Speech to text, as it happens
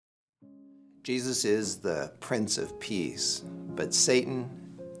Jesus is the Prince of Peace, but Satan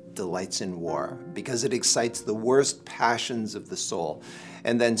delights in war because it excites the worst passions of the soul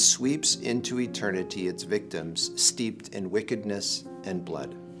and then sweeps into eternity its victims steeped in wickedness and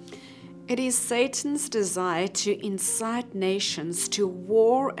blood. It is Satan's desire to incite nations to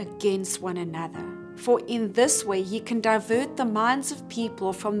war against one another, for in this way he can divert the minds of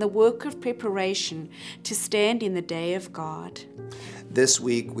people from the work of preparation to stand in the day of God. This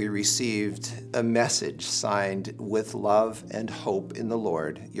week we received a message signed with love and hope in the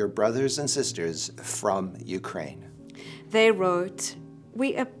Lord, your brothers and sisters from Ukraine. They wrote,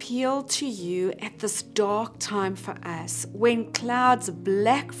 "We appeal to you at this dark time for us, when clouds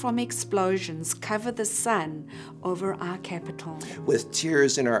black from explosions cover the sun over our capital. With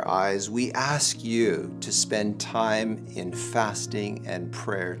tears in our eyes, we ask you to spend time in fasting and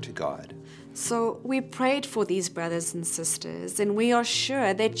prayer to God. So we prayed for these brothers and sisters, and we are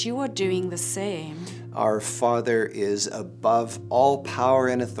sure that you are doing the same. Our Father is above all power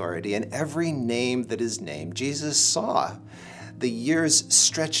and authority, and every name that is named. Jesus saw the years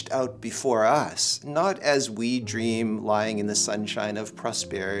stretched out before us, not as we dream lying in the sunshine of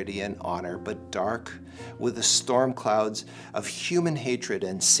prosperity and honor, but dark with the storm clouds of human hatred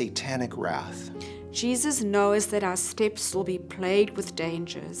and satanic wrath. Jesus knows that our steps will be plagued with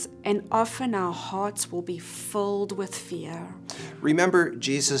dangers, and often our hearts will be filled with fear. Remember,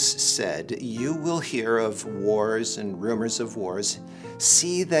 Jesus said, "You will hear of wars and rumors of wars.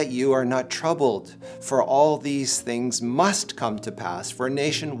 See that you are not troubled, for all these things must come to pass, for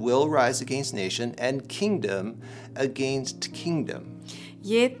nation will rise against nation, and kingdom against kingdom."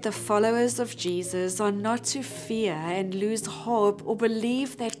 Yet the followers of Jesus are not to fear and lose hope or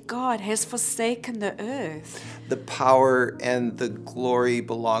believe that God has forsaken the earth. The power and the glory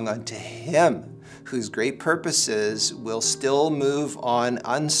belong unto him, whose great purposes will still move on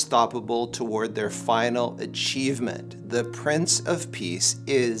unstoppable toward their final achievement. The Prince of Peace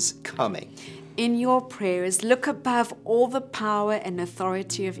is coming. In your prayers, look above all the power and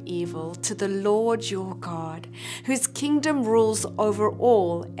authority of evil to the Lord your God, whose kingdom rules over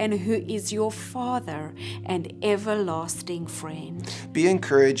all and who is your Father and everlasting friend. Be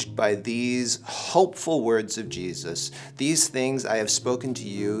encouraged by these hopeful words of Jesus. These things I have spoken to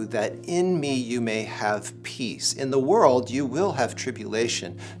you, that in me you may have peace. In the world you will have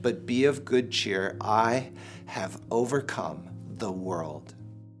tribulation, but be of good cheer. I have overcome the world.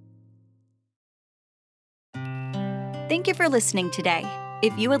 Thank you for listening today.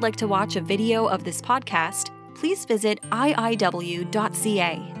 If you would like to watch a video of this podcast, please visit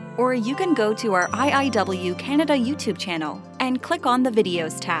iiw.ca, or you can go to our IIW Canada YouTube channel and click on the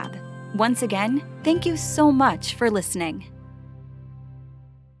Videos tab. Once again, thank you so much for listening.